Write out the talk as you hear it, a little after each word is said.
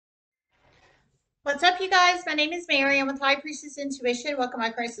What's up, you guys? My name is Mary. I'm with High Priestess Intuition. Welcome, my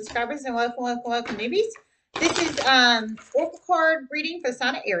current subscribers, and welcome, newbies. This is oracle card reading for the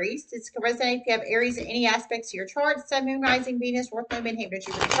sign of Aries. This can resonate if you have Aries in any aspects of your chart: Sun, Moon, Rising, Venus, North Node, Midheaven,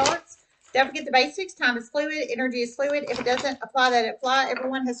 Jupiter charts. Don't forget the basics. Time is fluid. Energy is fluid. If it doesn't apply, let it fly.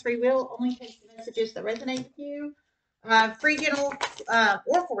 Everyone has free will. Only take the messages that resonate with you. Free general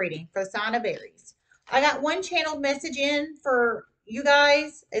oracle reading for the sign of Aries. I got one channeled message in for you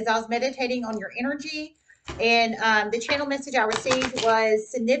guys as I was meditating on your energy. And the channel message I received was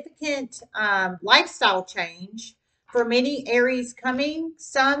significant lifestyle change for many Aries coming.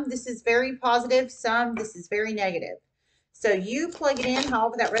 Some, this is very positive. Some, this is very negative. So you plug it in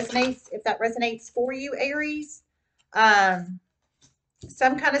however that resonates. If that resonates for you, Aries, um,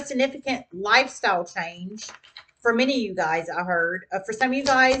 some kind of significant lifestyle change for many of you guys, I heard. For some of you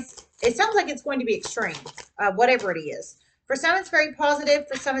guys, it sounds like it's going to be extreme, whatever it is. For some, it's very positive.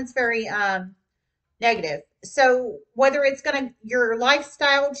 For some, it's very negative. So whether it's gonna your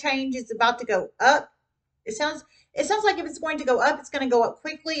lifestyle change is about to go up, it sounds like if it's going to go up, it's going to go up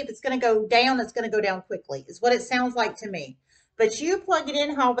quickly. If it's going to go down, it's going to go down quickly. Is what it sounds like to me. But you plug it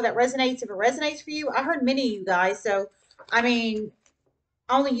in however that resonates. If it resonates for you, I heard many of you guys. So I mean,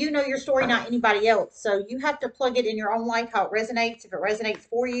 only you know your story, not anybody else. So you have to plug it in your own life how it resonates, if it resonates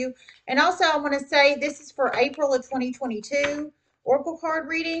for you. And also, I want to say this is for April of 2022 Oracle card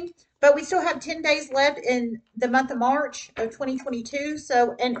reading, but we still have 10 days left in the month of March of 2022.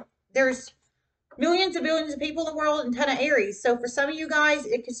 So, and there's millions and billions of people in the world and a ton of Aries. So for some of you guys,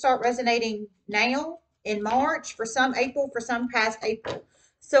 it could start resonating now in March, for some April, for some past April.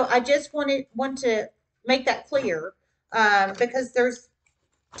 So I just want to make that clear because there's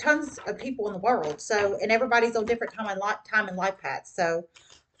tons of people in the world. So, and everybody's on different time and life paths. So,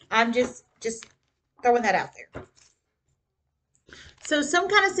 I'm just throwing that out there. So, some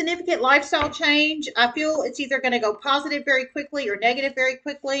kind of significant lifestyle change. I feel it's either going to go positive very quickly or negative very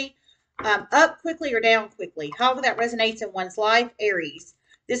quickly, up quickly or down quickly. However, that resonates in one's life. Aries.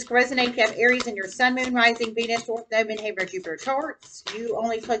 This can resonate if you have Aries in your Sun, Moon, Rising, Venus, North Node, Midheaven, or Jupiter charts. You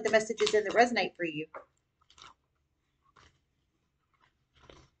only plug the messages in that resonate for you.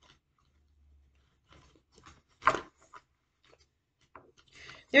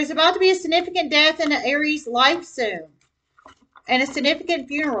 There's about to be a significant death in an Aries life soon, and a significant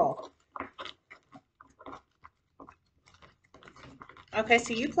funeral. Okay,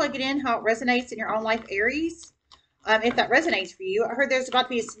 so you plug it in how it resonates in your own life, Aries. If that resonates for you, I heard there's about to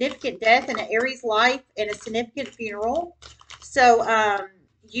be a significant death in an Aries life and a significant funeral. So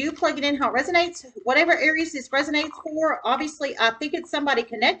you plug it in how it resonates. Whatever Aries this resonates for, obviously, I think it's somebody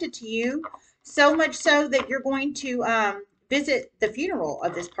connected to you, so much so that you're going to visit the funeral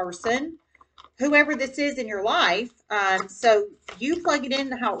of this person, whoever this is in your life. So you plug it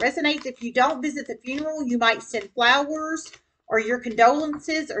in how it resonates. If you don't visit the funeral, you might send flowers or your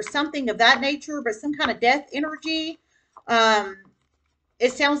condolences or something of that nature, but some kind of death energy.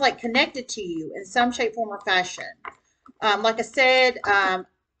 It sounds like connected to you in some shape, form, or fashion. Like I said,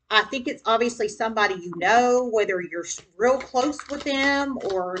 I think it's obviously somebody you know, whether you're real close with them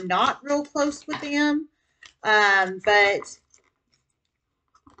or not real close with them. But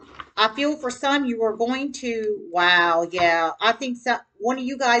I feel for some you are going to, wow, yeah. I think one of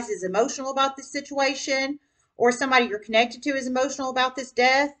you guys is emotional about this situation, or somebody you're connected to is emotional about this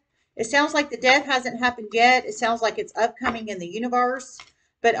death. It sounds like the death hasn't happened yet. It sounds like it's upcoming in the universe,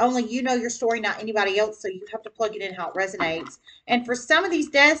 but only you know your story, not anybody else. So you have to plug it in how it resonates. And for some of these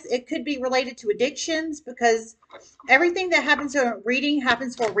deaths, it could be related to addictions, because everything that happens in a reading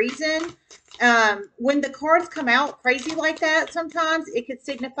happens for a reason. When the cards come out crazy like that, sometimes it could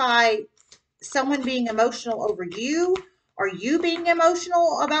signify someone being emotional over you, or you being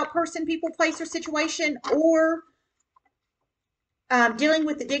emotional about person, people, place, or situation, or dealing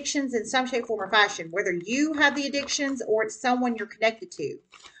with addictions in some shape, form, or fashion, whether you have the addictions or it's someone you're connected to.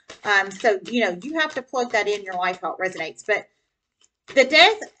 So, you have to plug that in your life how it resonates. But the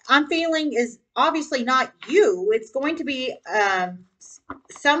death I'm feeling is obviously not you. It's going to be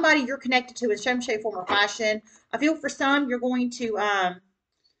somebody you're connected to in some shape, form, or fashion. I feel for some you're going to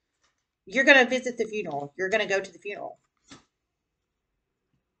visit the funeral. You're going to go to the funeral.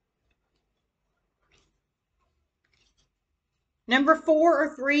 Number 4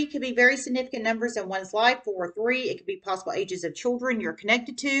 or 3 could be very significant numbers in one's life. 4 or 3, it could be possible ages of children you're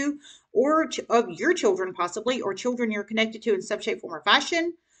connected to, or of your children possibly, or children you're connected to in some shape, form, or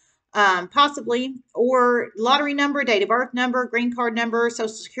fashion. Possibly, or lottery number, date of birth number, green card number, social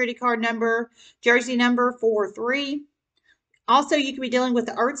security card number, jersey number 4 or 3. Also, you could be dealing with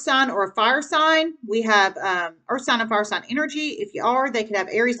the earth sign or a fire sign. We have earth sign and fire sign energy. If you are, they could have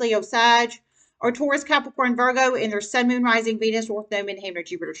Aries, Leo, Sag, or Taurus, Capricorn, Virgo in their Sun, Moon, Rising, Venus, North Node, Midheaven,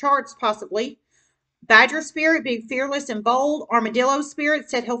 Jupiter charts, possibly. Badger spirit, being fearless and bold. Armadillo spirit,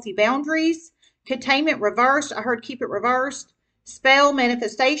 set healthy boundaries. Containment reversed. I heard keep it reversed. Spell,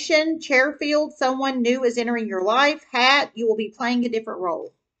 manifestation. Chairfield, someone new is entering your life. Hat, you will be playing a different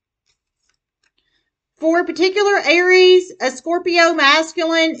role. For particular Aries, a Scorpio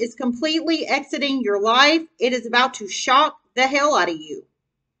masculine is completely exiting your life. It is about to shock the hell out of you.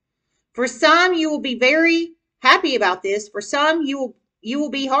 For some, you will be very happy about this. For some, you will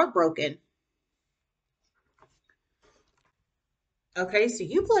be heartbroken. Okay, so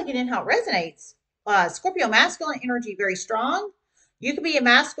you plug it in how it resonates. Scorpio masculine energy very strong. You could be a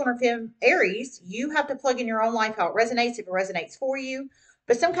masculine or fem Aries. You have to plug in your own life how it resonates if it resonates for you.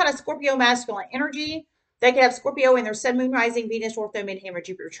 But some kind of Scorpio masculine energy, they could have Scorpio in their Sun, Moon, Rising, Venus, North Node, Midheaven, or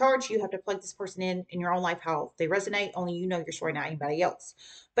Jupiter charts. You have to plug this person in your own life how they resonate. Only you know your story, not anybody else.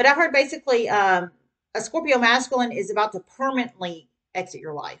 But I heard basically a Scorpio masculine is about to permanently exit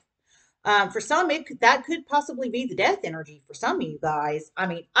your life. For some, that could possibly be the death energy for some of you guys. I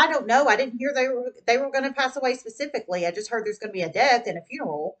mean, I don't know. I didn't hear they were going to pass away specifically. I just heard there's going to be a death and a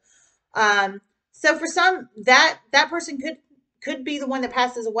funeral. So for some, that person could be the one that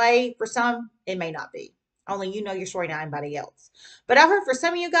passes away. For some, it may not be. Only you know your story, not anybody else. But I heard for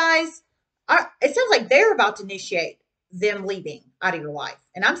some of you guys, it sounds like they're about to initiate them leaving out of your life.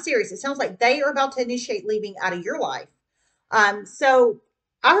 And I'm serious. It sounds like they are about to initiate leaving out of your life. So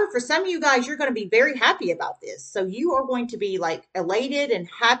I heard for some of you guys, you're going to be very happy about this. So you are going to be like elated and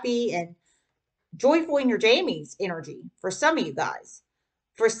happy and joyful in your jammies energy for some of you guys.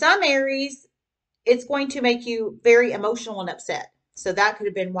 For some Aries, it's going to make you very emotional and upset. So that could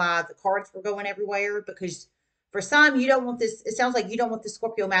have been why the cards were going everywhere, because for some, you don't want this. It sounds like you don't want the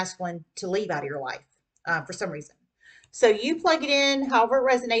Scorpio masculine to leave out of your life for some reason. So you plug it in however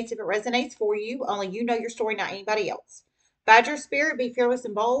it resonates. If it resonates for you, only you know your story, not anybody else. Badger spirit, be fearless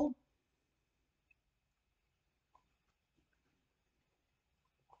and bold.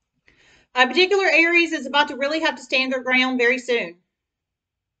 A particular Aries is about to really have to stand their ground very soon.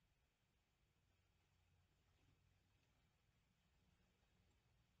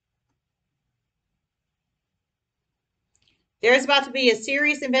 There is about to be a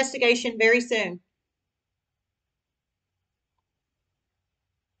serious investigation very soon.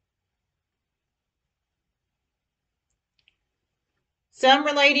 Some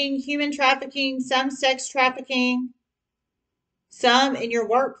relating human trafficking, some sex trafficking, some in your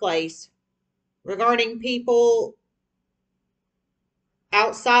workplace regarding people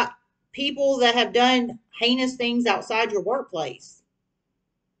outside, people that have done heinous things outside your workplace.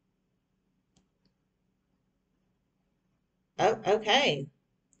 Oh, okay.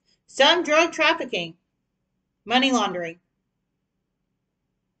 Some drug trafficking, money laundering.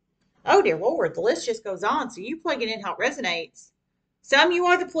 Oh, dear Lord, the list just goes on. So you plug it in how it resonates. Some you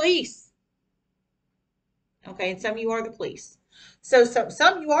are the police. Okay, and some you are the police. So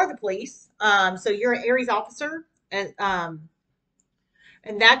some you are the police. So you're an Aries officer, and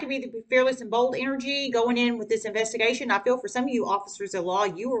that could be the fearless and bold energy going in with this investigation. I feel for some of you officers of law,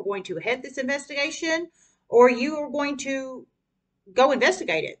 you are going to head this investigation, or you are going to go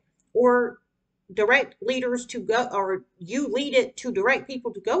investigate it, or direct leaders to go, or you lead it to direct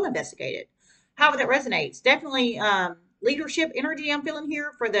people to go investigate it. However that resonates. Definitely leadership energy I'm feeling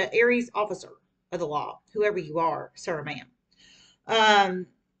here for the Aries officer of the law, whoever you are, sir or ma'am.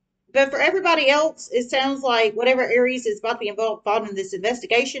 But for everybody else, it sounds like whatever Aries is about to be involved in this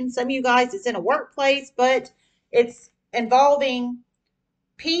investigation, some of you guys, it's in a workplace, but it's involving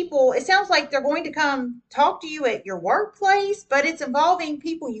people. It sounds like they're going to come talk to you at your workplace, but it's involving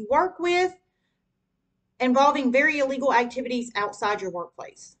people you work with, involving very illegal activities outside your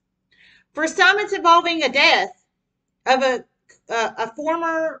workplace. For some, it's involving a death of a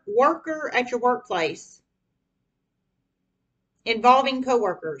former worker at your workplace, involving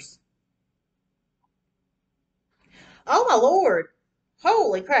coworkers. Oh my Lord.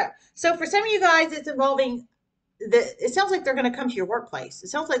 Holy crap. So for some of you guys, it's involving it sounds like they're going to come to your workplace. It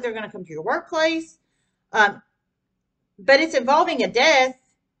sounds like they're going to come to your workplace. Um, but it's involving a death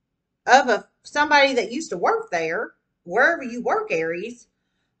of somebody that used to work there, wherever you work, Aries.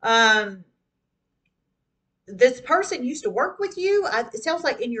 Um, this person used to work with you. It sounds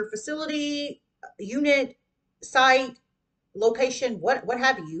like in your facility, unit, site, location, what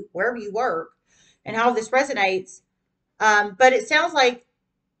have you, wherever you work, and how this resonates. But it sounds like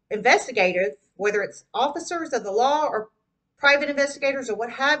investigators, whether it's officers of the law or private investigators or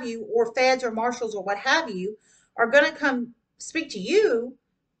what have you, or feds or marshals or what have you, are going to come speak to you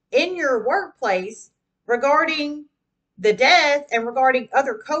in your workplace regarding the death and regarding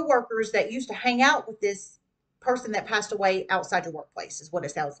other coworkers that used to hang out with this person that passed away outside your workplace is what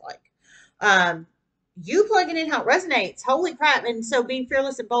it sounds like. Um, you plugging in how it resonates. Holy crap. And so being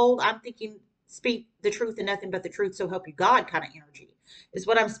fearless and bold, I'm thinking speak the truth and nothing but the truth, so help you God kind of energy is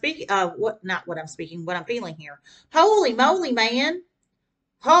what I'm speaking. What not what I'm speaking, what I'm feeling here. Holy moly, man.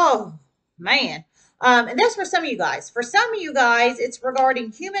 Oh, man. And that's for some of you guys. For some of you guys, it's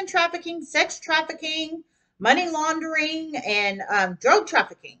regarding human trafficking, sex trafficking, money laundering, and drug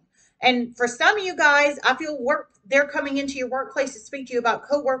trafficking. And for some of you guys, I feel they're coming into your workplace to speak to you about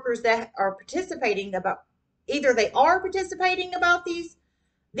coworkers that are participating about either they are participating about these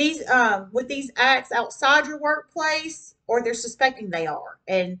with these acts outside your workplace or they're suspecting they are,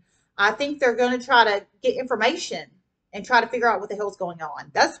 and I think they're going to try to get information and try to figure out what the hell's going on.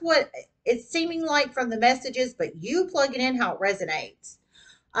 That's what it's seeming like from the messages, but you plug it in how it resonates.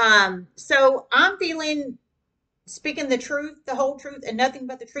 So I'm feeling speaking the truth, the whole truth, and nothing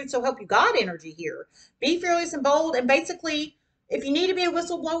but the truth, so help you God energy here. Be fearless and bold, and basically if you need to be a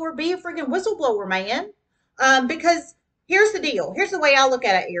whistleblower, be a freaking whistleblower, man. Because here's the deal. Here's the way I look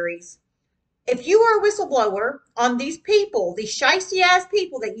at it, Aries. If you are a whistleblower on these people, these shisty ass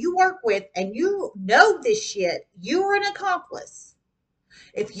people that you work with, and you know this shit, you are an accomplice.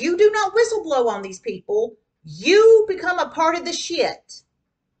 If you do not whistleblow on these people, you become a part of the shit.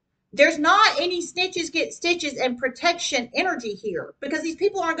 There's not any snitches get stitches and protection energy here because these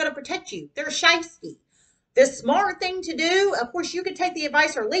people aren't going to protect you. They're shisty. The smart thing to do, of course, you can take the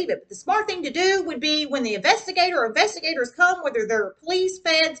advice or leave it, but the smart thing to do would be when the investigators come, whether they're police,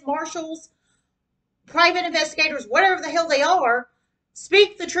 feds, marshals, private investigators, whatever the hell they are,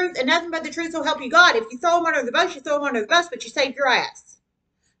 speak the truth and nothing but the truth will help you God. If you throw them under the bus, you throw them under the bus, but you save your ass.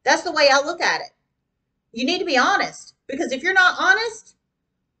 That's the way I look at it. You need to be honest because if you're not honest,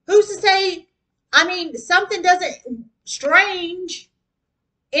 who's to say, I mean, something doesn't strange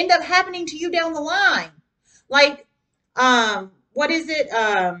end up happening to you down the line. Like, what is it?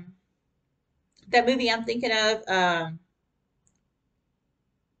 That movie I'm thinking of,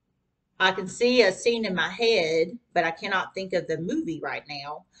 I can see a scene in my head, but I cannot think of the movie right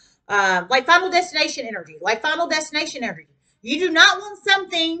now. Like Final Destination energy, You do not want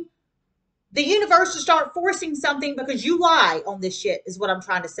something, the universe to start forcing something because you lie on this shit, is what I'm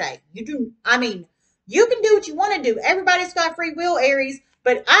trying to say. I mean, you can do what you want to do. Everybody's got free will, Aries,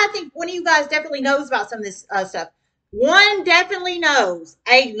 but I think one of you guys definitely knows about some of this stuff. One definitely knows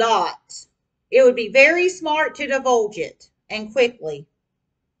a lot. It would be very smart to divulge it and quickly.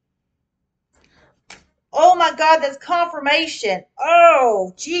 Oh my God, that's confirmation.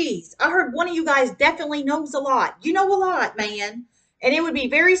 Oh, geez. I heard one of you guys definitely knows a lot. You know a lot, man. And it would be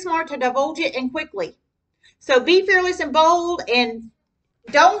very smart to divulge it and quickly. So be fearless and bold and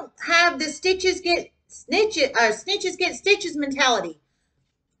don't have the snitches get stitches mentality.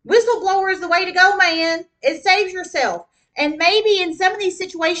 Whistleblower is the way to go, man. It saves yourself. And maybe in some of these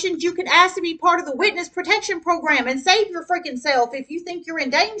situations, you can ask to be part of the witness protection program and save your freaking self if you think you're in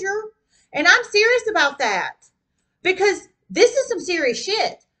danger. And I'm serious about that because this is some serious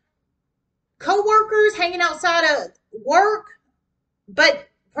shit. Co-workers hanging outside of work, but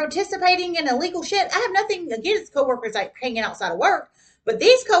participating in illegal shit. I have nothing against co-workers like hanging outside of work, but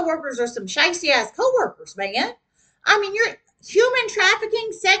these co-workers are some shicey ass co-workers, man. I mean, you're human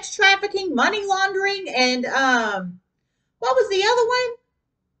trafficking, sex trafficking, money laundering, and what was the other one?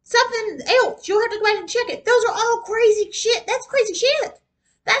 Something else. You'll have to go back and check it. Those are all crazy shit. That's crazy shit.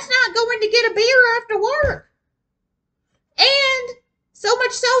 That's not going to get a beer after work. And so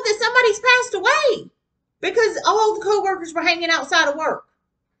much so that somebody's passed away because all the co-workers were hanging outside of work.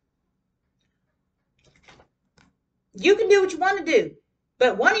 You can do what you want to do.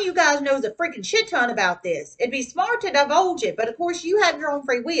 But one of you guys knows a freaking shit ton about this. It'd be smart to divulge it, but of course you have your own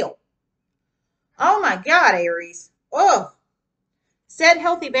free will. Oh my God, Aries. Oh. Set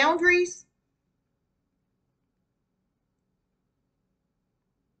healthy boundaries.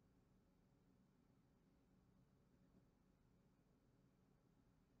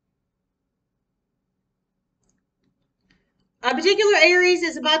 A particular Aries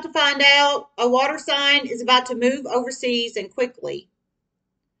is about to find out a water sign is about to move overseas and quickly.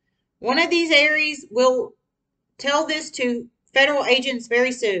 One of these Aries will tell this to federal agents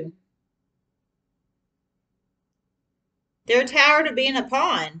very soon. They're tired of being a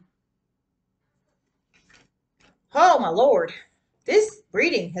pawn. Oh my Lord. This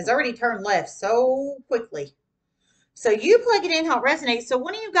reading has already turned left so quickly. So you plug it in how it resonates. So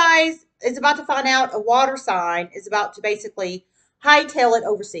one of you guys is about to find out a water sign is about to basically hightail it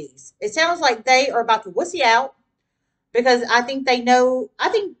overseas. It sounds like they are about to wussy out because I think they know, I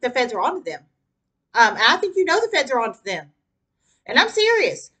think the feds are onto them. I think you know the feds are on to them. And I'm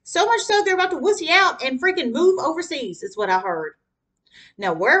serious. So much so they're about to wussy out and freaking move overseas, is what I heard.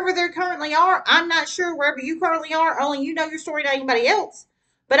 Now, wherever they currently are, I'm not sure wherever you currently are. Only you know your story, not anybody else.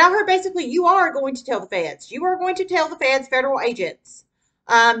 But I heard basically you are going to tell the feds. You are going to tell the feds, federal agents,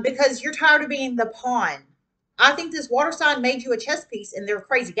 because you're tired of being the pawn. I think this water sign made you a chess piece in their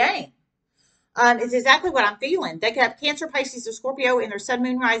crazy game. It's exactly what I'm feeling. They could have Cancer, Pisces, or Scorpio in their Sun,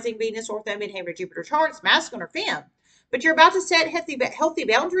 Moon, Rising, Venus, Ortho, Midheaven, Jupiter charts, masculine or fem. But you're about to set healthy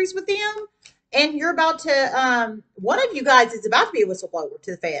boundaries with them, and you're about to. One of you guys is about to be a whistleblower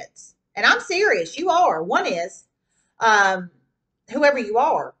to the feds, and I'm serious. You are. One is. Um, Whoever you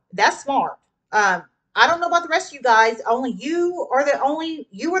are, that's smart. I don't know about the rest of you guys. Only you are the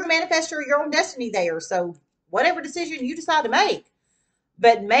manifestor of your own destiny there. So whatever decision you decide to make.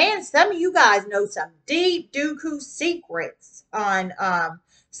 But man, some of you guys know some deep dooku secrets on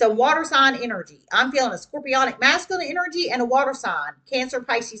some water sign energy. I'm feeling a scorpionic masculine energy and a water sign, Cancer,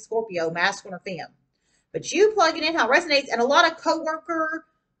 Pisces, Scorpio, masculine or fem. But you plug it in how it resonates, and a lot of coworker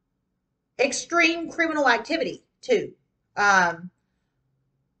extreme criminal activity too. Um,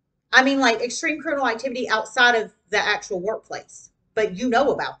 I mean, like extreme criminal activity outside of the actual workplace. But you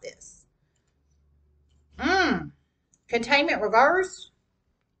know about this. Containment reversed.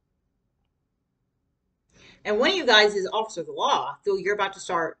 And one of you guys is officer of the law. So you're about to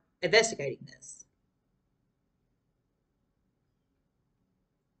start investigating this.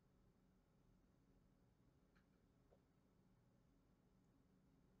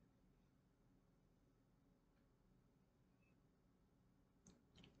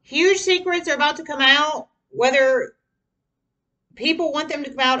 Huge secrets are about to come out, whether people want them to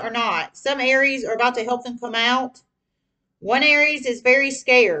come out or not. Some Aries are about to help them come out. One Aries is very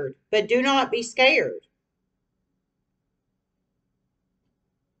scared, but do not be scared.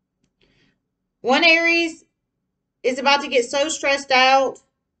 One Aries is about to get so stressed out.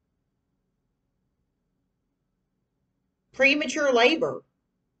 Premature labor.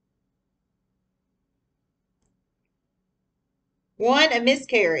 One, a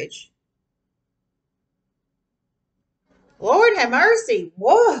miscarriage. Lord have mercy.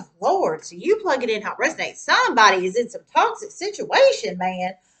 Whoa, Lord. So you plug it in how it resonates. Somebody is in some toxic situation,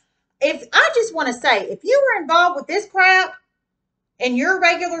 man. If I just want to say, if you were involved with this crap in your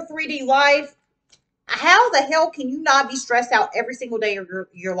regular 3D life, how the hell can you not be stressed out every single day of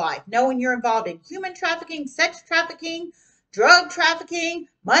your life, knowing you're involved in human trafficking, sex trafficking, drug trafficking,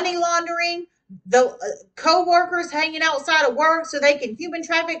 money laundering, the co-workers hanging outside of work so they can human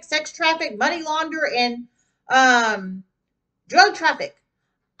traffic, sex traffic, money launder, and drug traffic.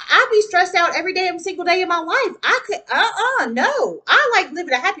 I'd be stressed out every day, every single day of my life. I could, no. I like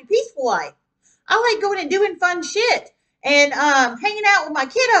living a happy, peaceful life. I like going and doing fun shit and hanging out with my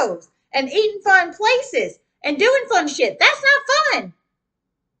kiddos and eating fun places and doing fun shit. That's not fun.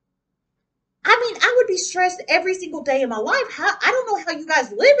 I mean, I would be stressed every single day of my life. I don't know how you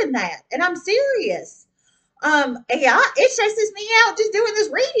guys live in that, and I'm serious. Yeah, it stresses me out just doing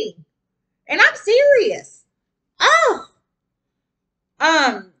this reading, and I'm serious. Oh,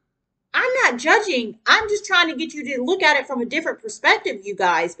 I'm not judging. I'm just trying to get you to look at it from a different perspective, you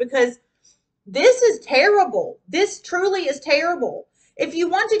guys, because this is terrible. This truly is terrible. If you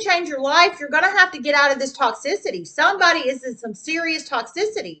want to change your life, you're going to have to get out of this toxicity. Somebody is in some serious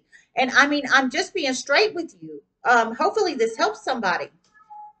toxicity. And I mean, I'm just being straight with you. Hopefully this helps somebody.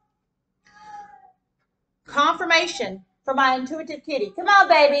 Confirmation for my intuitive kitty. Come on,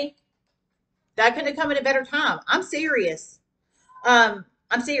 baby. That couldn't have come at a better time. I'm serious. I'm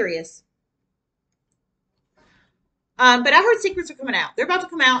serious. But I heard secrets are coming out. They're about to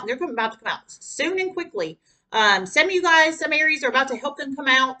come out, and they're about to come out soon and quickly. Some of you guys, some Aries are about to help them come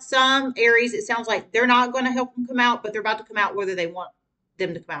out. Some Aries, it sounds like they're not going to help them come out, but they're about to come out whether they want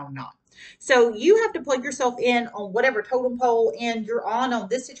them to come out or not. So you have to plug yourself in on whatever totem pole and you're on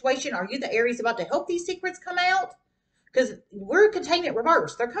this situation. Are you the Aries about to help these secrets come out? Because we're containment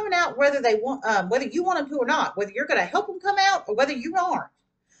reverse. They're coming out whether they want, whether you want them to or not. Whether you're going to help them come out or whether you aren't.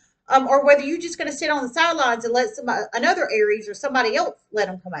 Or whether you're just going to sit on the sidelines and let another Aries or somebody else let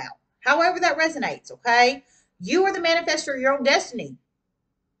them come out. However that resonates, okay? You are the manifestor of your own destiny.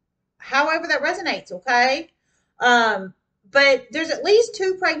 However that resonates, okay? But there's at least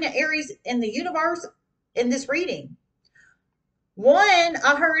 2 pregnant Aries in the universe in this reading. One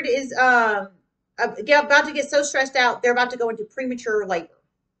I heard is about to get so stressed out, they're about to go into premature labor.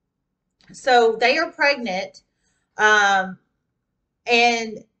 So they are pregnant, and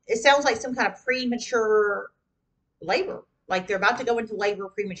it sounds like some kind of premature labor, like they're about to go into labor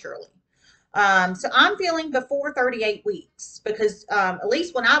prematurely. So I'm feeling before 38 weeks because at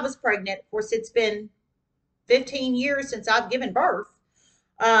least when I was pregnant, of course, it's been 15 years since I've given birth.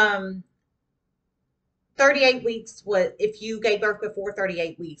 Um, 38 weeks, what if you gave birth before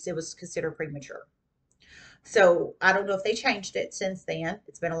 38 weeks, it was considered premature. So I don't know if they changed it since then.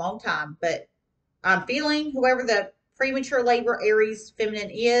 It's been a long time, but I'm feeling whoever the premature labor Aries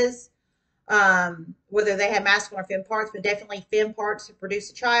feminine is, whether they have masculine or fem parts, but definitely fem parts to produce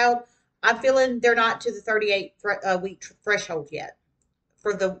a child. I'm feeling they're not to the 38 week threshold yet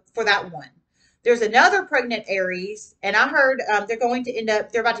for that one. There's another pregnant Aries, and I heard they're going to end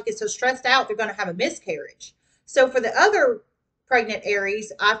up. They're about to get so stressed out they're going to have a miscarriage. So for the other pregnant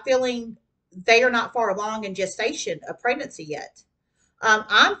Aries, I'm feeling they are not far along in gestation of pregnancy yet.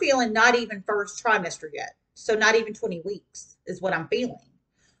 I'm feeling not even first trimester yet, so not even 20 weeks is what I'm feeling.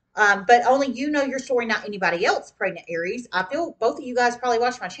 But only you know your story, not anybody else, pregnant Aries. I feel both of you guys probably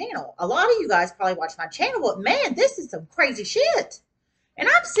watch my channel. A lot of you guys probably watch my channel, but man, this is some crazy shit. And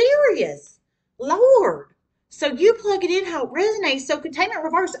I'm serious. Lord. So you plug it in how it resonates. So containment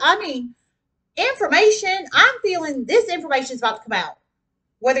reverse, I mean, information, I'm feeling this information is about to come out,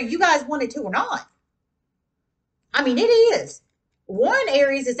 whether you guys want it to or not. I mean, it is. One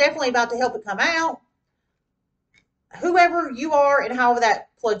Aries is definitely about to help it come out. Whoever you are and however that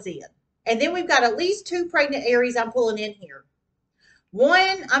plugs in. And then we've got at least two pregnant Aries I'm pulling in here.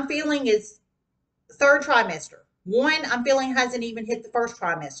 One I'm feeling is third trimester. One I'm feeling hasn't even hit the first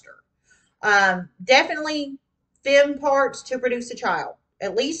trimester. Definitely fem parts to produce a child.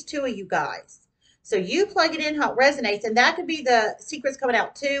 At least two of you guys. So you plug it in how it resonates, and that could be the secrets coming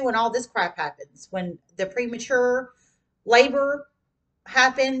out too when all this crap happens. When the premature labor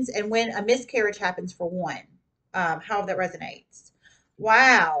happens and when a miscarriage happens for one. How that resonates.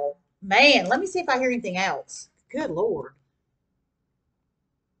 Wow. Man, let me see if I hear anything else. Good Lord.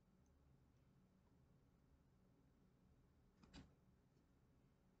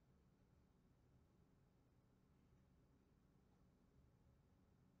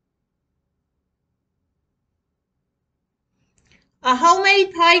 A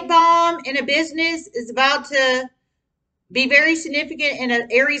homemade pipe bomb in a business is about to be very significant in an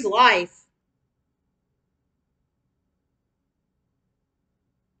Aries life.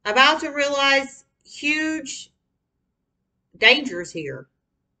 About to realize huge dangers here.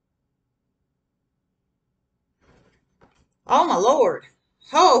 Oh my Lord.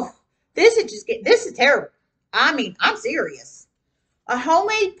 Oh, this is terrible. I mean, I'm serious. A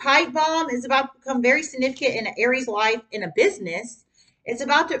homemade pipe bomb is about to become very significant in an Aries life in a business. It's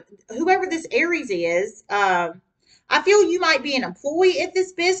about to, whoever this Aries is, I feel you might be an employee at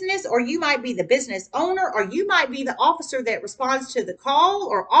this business, or you might be the business owner, or you might be the officer that responds to the call,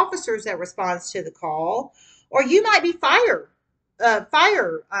 or officers that responds to the call, or you might be fire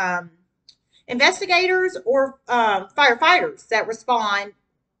investigators or firefighters that respond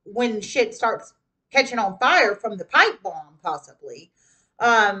when shit starts catching on fire from the pipe bomb, possibly.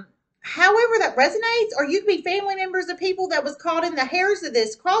 However that resonates, or you could be family members of people that was caught in the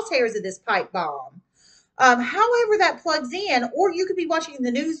crosshairs of this pipe bomb. However that plugs in, or you could be watching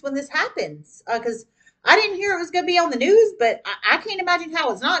the news when this happens, because I didn't hear it was going to be on the news, but I can't imagine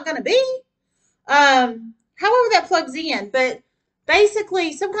how it's not going to be. However that plugs in, but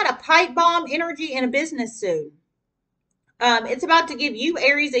basically some kind of pipe bomb energy in a business soon. It's about to give you,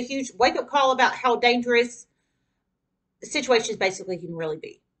 Aries, a huge wake up call about how dangerous situations basically can really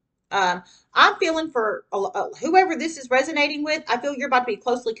be. I'm feeling for whoever this is resonating with, I feel you're about to be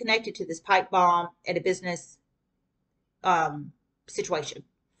closely connected to this pipe bomb at a business situation.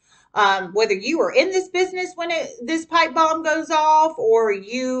 Whether you are in this business when this pipe bomb goes off, or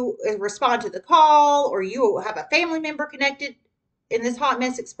you respond to the call, or you have a family member connected in this hot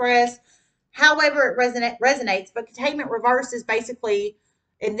mess express, however it resonates. But containment reverse is basically,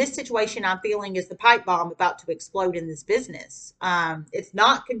 in this situation, I'm feeling is the pipe bomb about to explode in this business. It's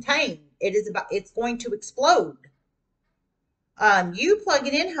not contained. It's going to explode. You plug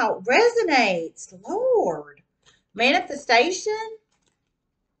it in how it resonates. Lord. Manifestation.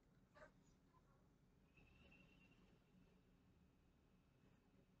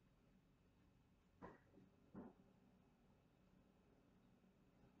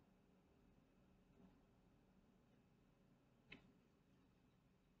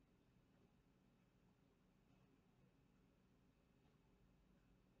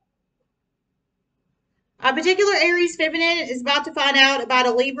 A particular Aries feminine is about to find out about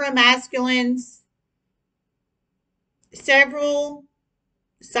a Libra masculine's several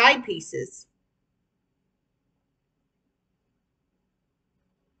side pieces.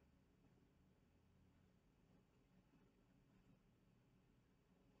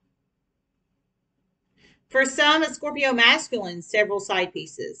 For some, a Scorpio masculine, several side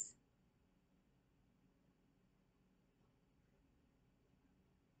pieces.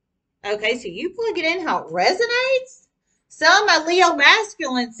 Okay, so you plug it in how it resonates. Some, a Leo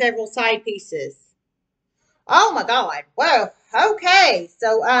masculine, several side pieces. Oh my God. Whoa. Okay.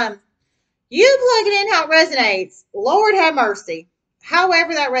 So, you plug it in how it resonates. Lord have mercy.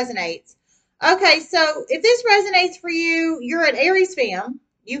 However that resonates. Okay, so if this resonates for you, you're an Aries femme.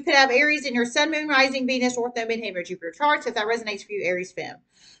 You could have Aries in your Sun, Moon, Rising, Venus, North Node, Midheaven, or Jupiter charts if that resonates for you, Aries femme.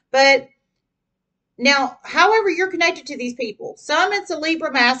 But now, however you're connected to these people, some it's a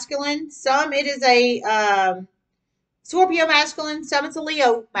Libra masculine, some it is a Scorpio masculine, some it's a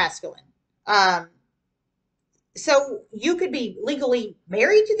Leo masculine. Um, so you could be legally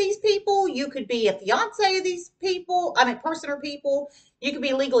married to these people. You could be a fiance of these people. I mean, person or people. You could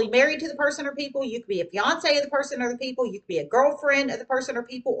be legally married to the person or people. You could be a fiance of the person or the people. You could be a girlfriend of the person or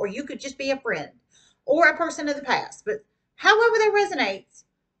people, or you could just be a friend or a person of the past. But however that resonates,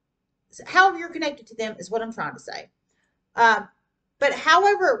 however you're connected to them is what I'm trying to say. Um, but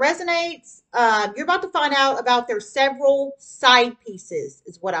however it resonates, you're about to find out about their several side pieces,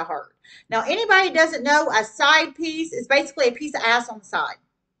 is what I heard. Now, anybody who doesn't know, a side piece is basically a piece of ass on the side.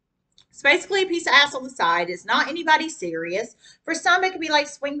 It's basically a piece of ass on the side. It's not anybody serious. For some, it could be like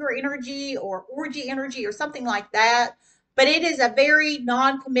swinger energy or orgy energy or something like that. But it is a very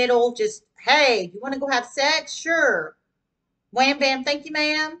non committal, just, hey, you want to go have sex? Sure. Wham, bam, thank you,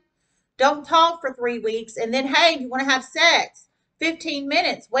 ma'am. Don't talk for 3 weeks, and then hey, you want to have sex? 15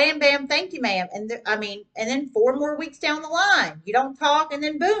 minutes. Wham bam, thank you, ma'am. And and then 4 more weeks down the line, you don't talk, and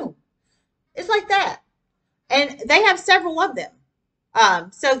then boom, it's like that. And they have several of them.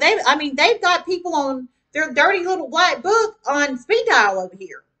 So they've got people on their dirty little black book on speed dial over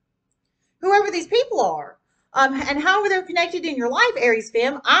here, whoever these people are. And how they're connected in your life, Aries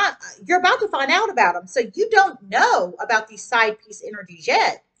femme, you're about to find out about them. So you don't know about these side piece energies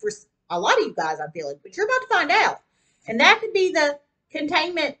yet for a lot of you guys, I'm feeling, but you're about to find out. And that could be the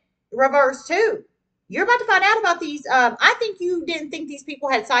containment reverse too. You're about to find out about these. I think you didn't think these people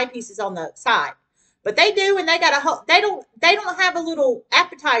had side pieces on the side, but they do, and they got a whole. They don't have a little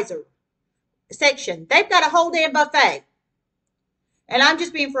appetizer section. They've got a whole damn buffet. And I'm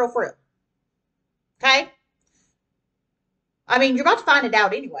just being for real. Okay. I mean, you're about to find it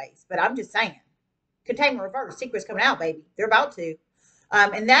out anyways, but I'm just saying. Containment reverse, secrets coming out, baby. They're about to.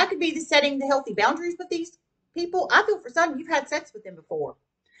 And that could be the setting the healthy boundaries with these people. I feel for some you've had sex with them before.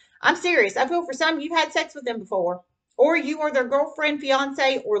 I'm serious. I feel for some you've had sex with them before. Or you are their girlfriend,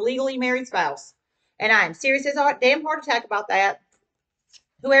 fiance, or legally married spouse. And I am serious as a damn heart attack about that.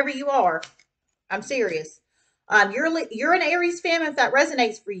 Whoever you are, I'm serious. You're an Aries femme if that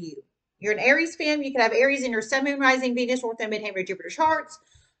resonates for you. You're an Aries femme. You could have Aries in your Sun, Moon, Rising, Venus, North Node, Midheaven, Jupiter charts.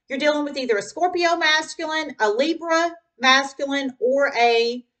 You're dealing with either a Scorpio masculine, a Libra masculine, or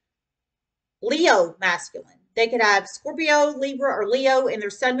a Leo masculine. They could have Scorpio, Libra, or Leo in their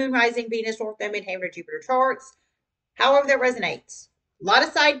Sun, Moon, Rising, Venus, North Node, Midheaven, or Jupiter charts. However that resonates. A lot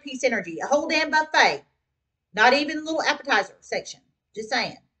of side piece energy. A whole damn buffet. Not even a little appetizer section. Just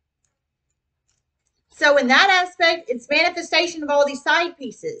saying. So in that aspect, it's manifestation of all these side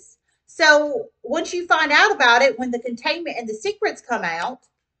pieces. So once you find out about it, when the containment and the secrets come out,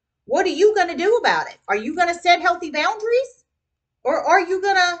 what are you going to do about it? Are you going to set healthy boundaries? Or are you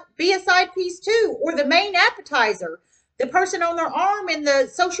going to be a side piece too? Or the main appetizer, the person on their arm in the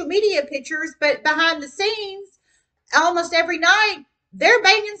social media pictures, but behind the scenes, almost every night, they're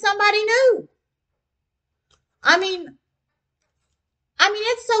banging somebody new. I mean,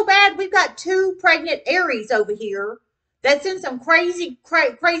 it's so bad. We've got 2 pregnant Aries over here that's in some crazy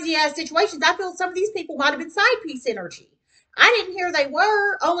ass situations. I feel some of these people might have been side piece energy. I didn't hear they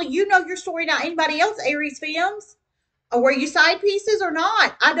were. Only you know your story, not anybody else, Aries films. Or were you side pieces or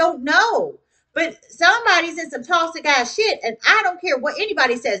not? I don't know. But somebody's in some toxic ass shit, and I don't care what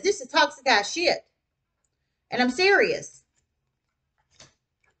anybody says. This is toxic ass shit. And I'm serious.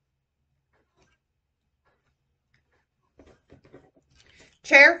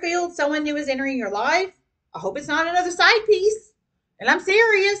 Chairfield, someone new is entering your life. I hope it's not another side piece. And I'm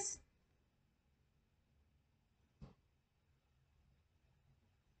serious.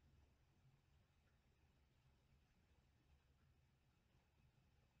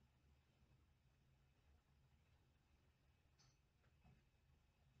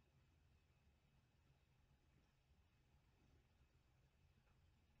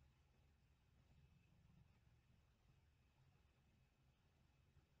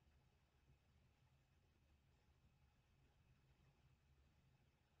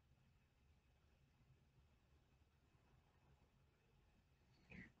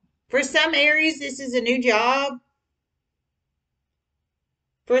 For some Aries, this is a new job.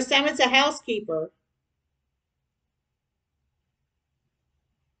 For some, it's a housekeeper.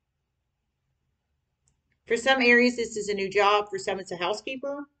 For some Aries, this is a new job. For some, it's a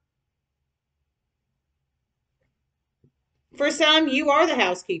housekeeper. For some, you are the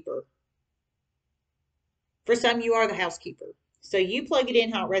housekeeper. For some, you are the housekeeper. So you plug it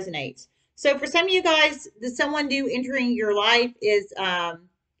in how it resonates. So for some of you guys, the someone new entering your life is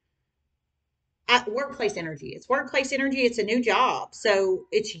at workplace energy. It's workplace energy. It's a new job. So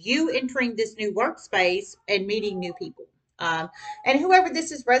it's you entering this new workspace and meeting new people. And whoever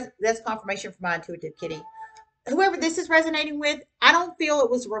this is, that's confirmation from my intuitive kitty. Whoever this is resonating with, I don't feel it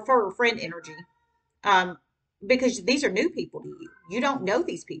was refer a friend energy, um, because these are new people to you. You don't know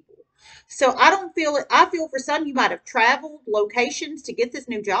these people. So I don't feel it. I feel for some you might have traveled locations to get this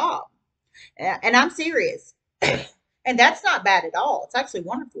new job. And I'm serious. And that's not bad at all. It's actually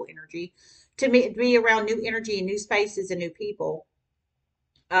wonderful energy to me to be around new energy and new spaces and new people.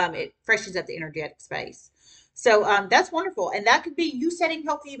 It freshens up the energetic space. So that's wonderful. And that could be you setting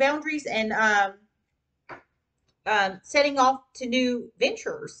healthy boundaries and setting off to new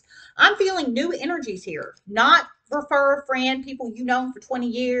ventures. I'm feeling new energies here, not refer a friend, people you know for 20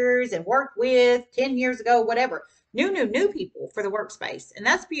 years and worked with 10 years ago, whatever. New people for the workspace. And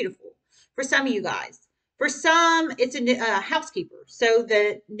that's beautiful for some of you guys. For some, it's a housekeeper. So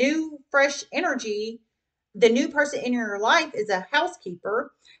the new, fresh energy, the new person in your life is a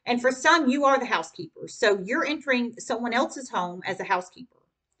housekeeper. And for some, you are the housekeeper. So you're entering someone else's home as a housekeeper.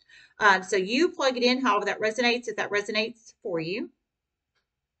 So you plug it in however that resonates, if that resonates for you.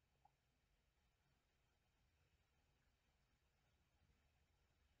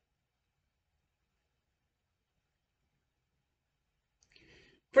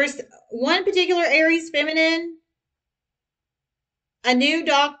 First, one particular Aries feminine, a new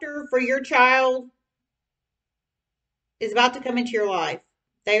doctor for your child is about to come into your life.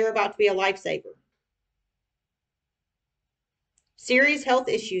 They are about to be a lifesaver. Serious health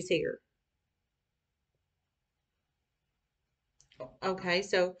issues here. Okay,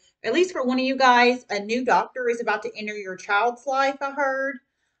 so at least for one of you guys, a new doctor is about to enter your child's life, I heard.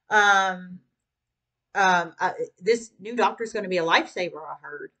 Um, this new doctor is going to be a lifesaver, I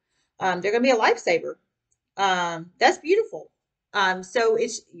heard. They're going to be a lifesaver. That's beautiful. So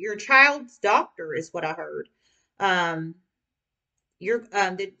it's your child's doctor is what I heard. Um, your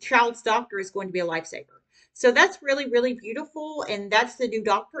the child's doctor is going to be a lifesaver. So that's really, really beautiful. And that's the new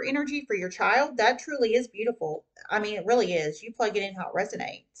doctor energy for your child. That truly is beautiful. I mean, it really is. You plug it in how it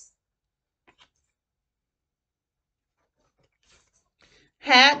resonates.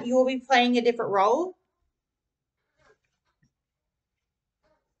 Hat, you will be playing a different role.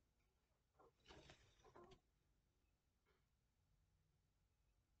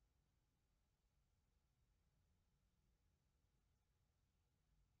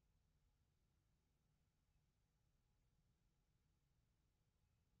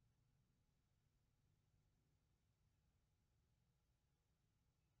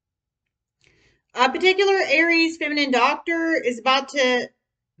 A particular Aries feminine doctor is about to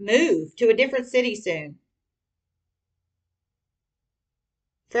move to a different city soon.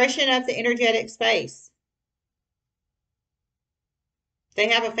 Freshen up the energetic space. They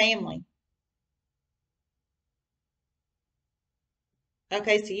have a family.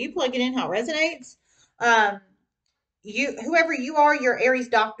 Okay, so you plug it in how it resonates. Um, you whoever you are, your Aries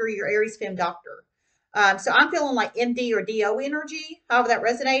doctor, your Aries fem doctor. So I'm feeling like MD or DO energy. However that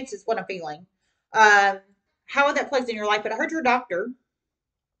resonates is what I'm feeling. Um, how that plays in your life. But I heard your doctor.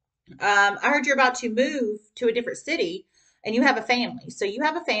 I heard you're about to move to a different city and you have a family. So you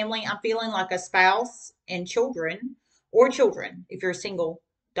have a family. I'm feeling like a spouse and children, or children if you're a single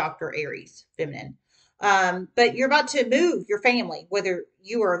Dr. Aries feminine. But you're about to move your family, whether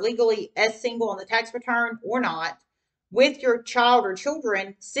you are legally as single on the tax return or not, with your child or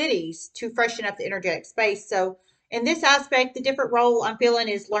children, cities to freshen up the energetic space. So in this aspect, the different role I'm feeling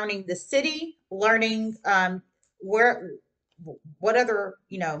is learning the city, learning where what other,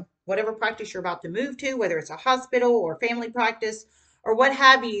 whatever practice you're about to move to, whether it's a hospital or family practice or what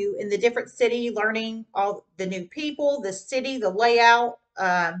have you, in the different city, learning all the new people, the city, the layout,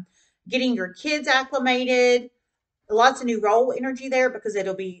 getting your kids acclimated, lots of new role energy there because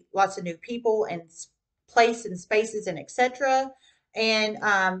it'll be lots of new people and place and spaces and etc. And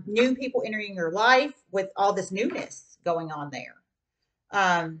new people entering your life with all this newness going on there.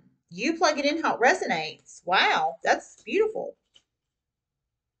 You plug it in how it resonates. Wow, that's beautiful.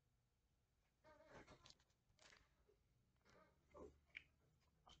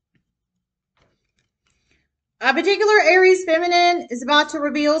 A particular Aries feminine is about to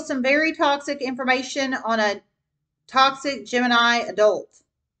reveal some very toxic information on a toxic Gemini adult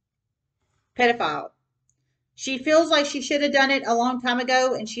pedophile. She feels like she should have done it a long time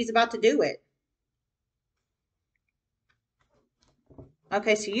ago and she's about to do it.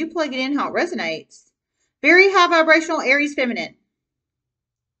 Okay, so you plug it in how it resonates. Very high vibrational Aries feminine.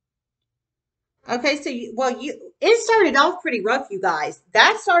 Okay, so it started off pretty rough, you guys.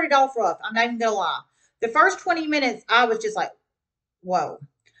 That started off rough. I'm not even gonna lie. The first 20 minutes, I was just like, whoa.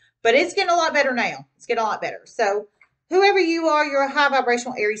 But it's getting a lot better now. It's getting a lot better. So whoever you are, you're a high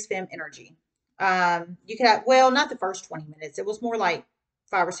vibrational Aries femme energy. You could have, well, not the first 20 minutes. It was more like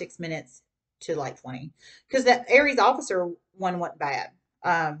 5 or 6 minutes to like 20. Because that Aries officer one wasn't bad.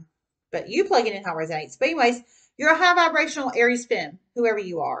 But you plug it in how it resonates. But anyways, you're a high vibrational Aries femme, whoever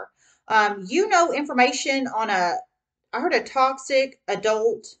you are. You know information on I heard a toxic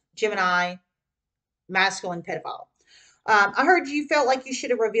adult Gemini masculine pedophile. I heard you felt like you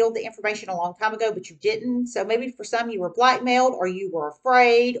should have revealed the information a long time ago, but you didn't. So maybe for some you were blackmailed or you were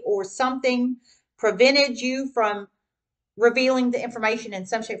afraid or something prevented you from revealing the information in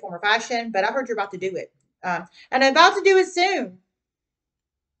some shape, form, or fashion. But I heard you're about to do it. And about to do it soon.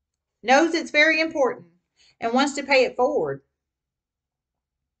 Knows it's very important and wants to pay it forward.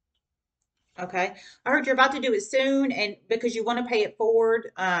 Okay. I heard you're about to do it soon and because you want to pay it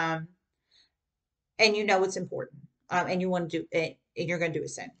forward. And you know it's important, and you want to do it, and you're going to do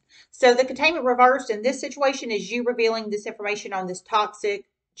it soon. So the containment reversed in this situation is you revealing this information on this toxic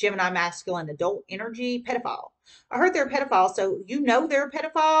Gemini masculine adult energy pedophile. I heard they're a pedophile, so you know they're a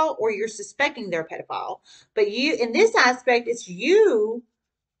pedophile or you're suspecting they're a pedophile. But you, in this aspect, it's you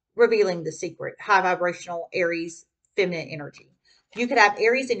revealing the secret high vibrational Aries feminine energy. You could have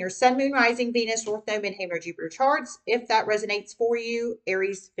Aries in your sun, moon, rising, Venus, North Node, Midheaven, or Jupiter charts. If that resonates for you,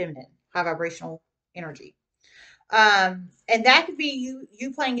 Aries feminine, high vibrational energy. And that could be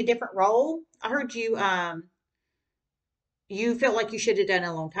you playing a different role. I heard you felt like you should have done it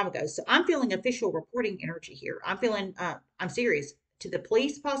a long time ago. So I'm feeling official reporting energy here. I'm feeling I'm serious to the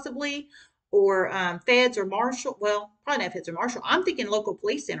police possibly or feds or marshal. Well, probably not feds or marshal. I'm thinking local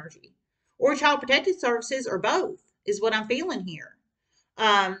police energy or child protective services or both is what I'm feeling here.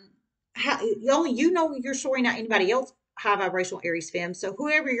 Um, only you know your story, not anybody else. High vibrational Aries femme. So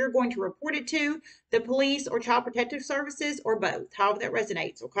whoever you're going to report it to, the police or child protective services or both, however that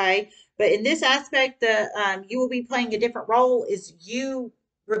resonates. Okay. But in this aspect, the you will be playing a different role is you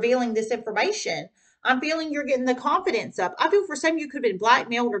revealing this information. I'm feeling you're getting the confidence up. I feel for some you could have been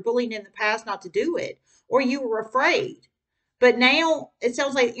blackmailed or bullied in the past not to do it, or you were afraid. But now it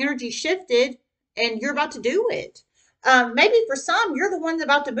sounds like energy shifted and you're about to do it. Maybe for some, you're the one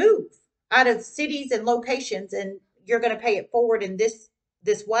about to move out of cities and locations, and you're going to pay it forward in this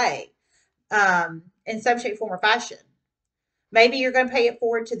way, in some shape, form, or fashion. Maybe you're going to pay it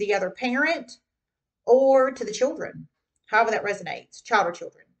forward to the other parent or to the children, however that resonates, child or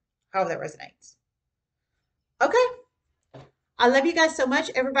children, however that resonates. Okay. I love you guys so much.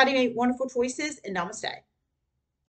 Everybody make wonderful choices and namaste.